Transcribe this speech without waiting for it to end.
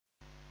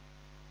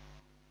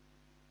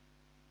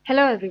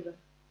Hello everyone.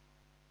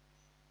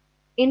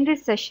 In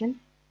this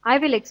session, I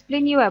will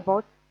explain you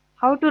about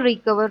how to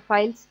recover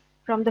files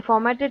from the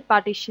formatted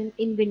partition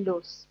in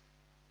Windows.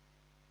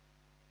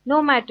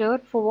 No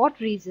matter for what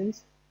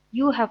reasons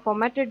you have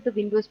formatted the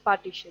Windows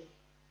partition,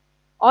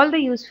 all the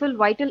useful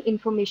vital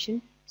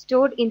information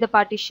stored in the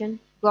partition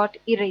got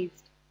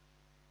erased.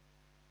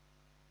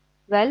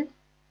 Well,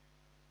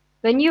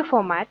 when you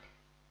format,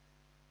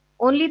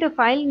 only the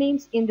file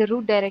names in the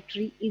root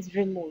directory is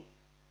removed.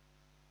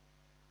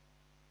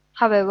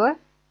 However,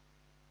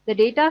 the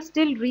data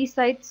still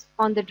resides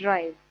on the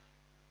drive.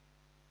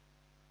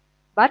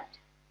 But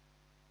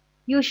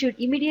you should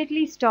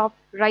immediately stop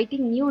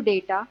writing new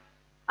data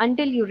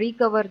until you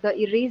recover the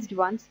erased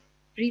ones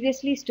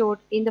previously stored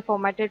in the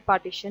formatted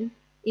partition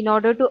in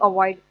order to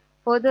avoid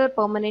further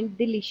permanent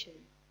deletion.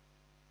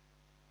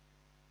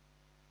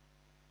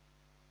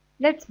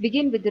 Let's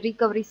begin with the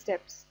recovery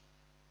steps.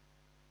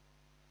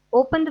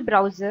 Open the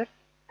browser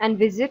and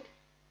visit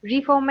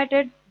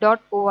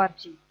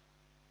reformatted.org.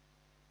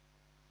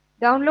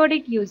 Download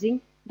it using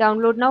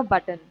Download Now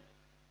button.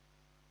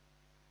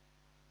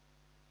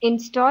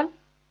 Install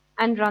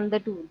and run the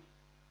tool.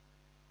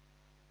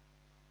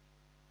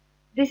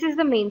 This is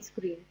the main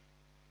screen.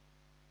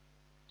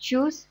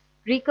 Choose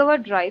Recover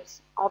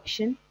Drives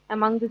option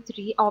among the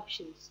three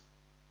options.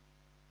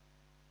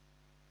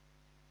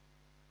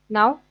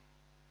 Now,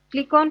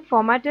 click on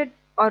Formatted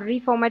or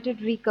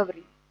Reformatted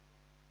Recovery.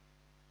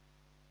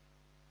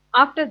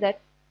 After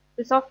that,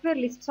 the software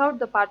lists out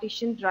the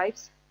partition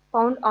drives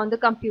found on the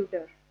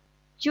computer.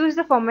 Choose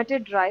the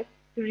formatted drive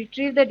to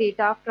retrieve the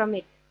data from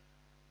it,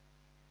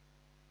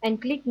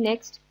 and click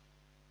Next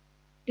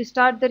to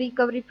start the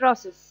recovery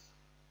process.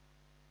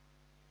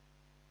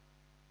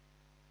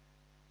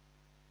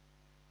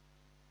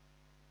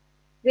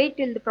 Wait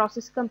till the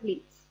process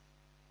completes.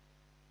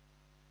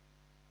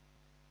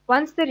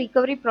 Once the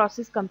recovery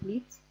process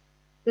completes,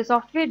 the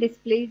software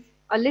displays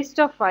a list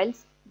of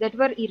files that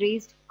were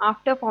erased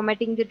after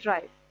formatting the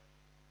drive.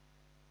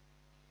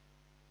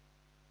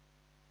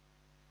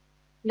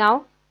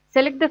 Now,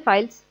 select the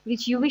files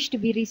which you wish to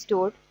be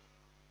restored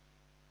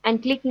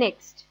and click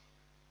Next.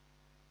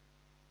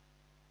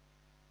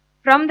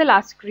 From the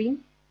last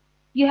screen,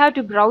 you have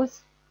to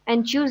browse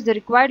and choose the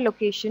required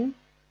location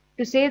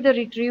to save the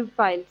retrieved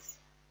files,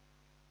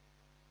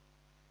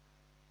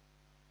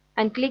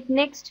 and click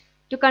Next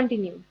to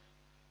continue.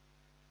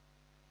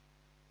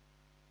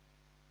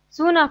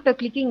 Soon after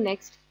clicking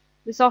Next,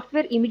 the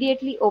software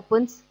immediately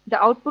opens the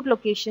output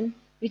location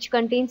which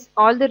contains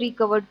all the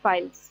recovered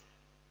files.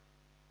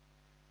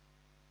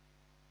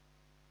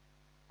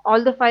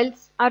 All the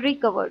files are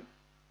recovered.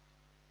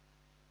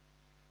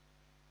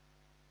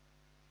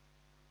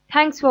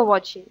 Thanks for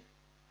watching.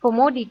 For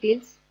more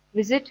details,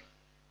 visit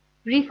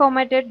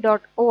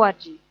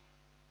reformatted.org.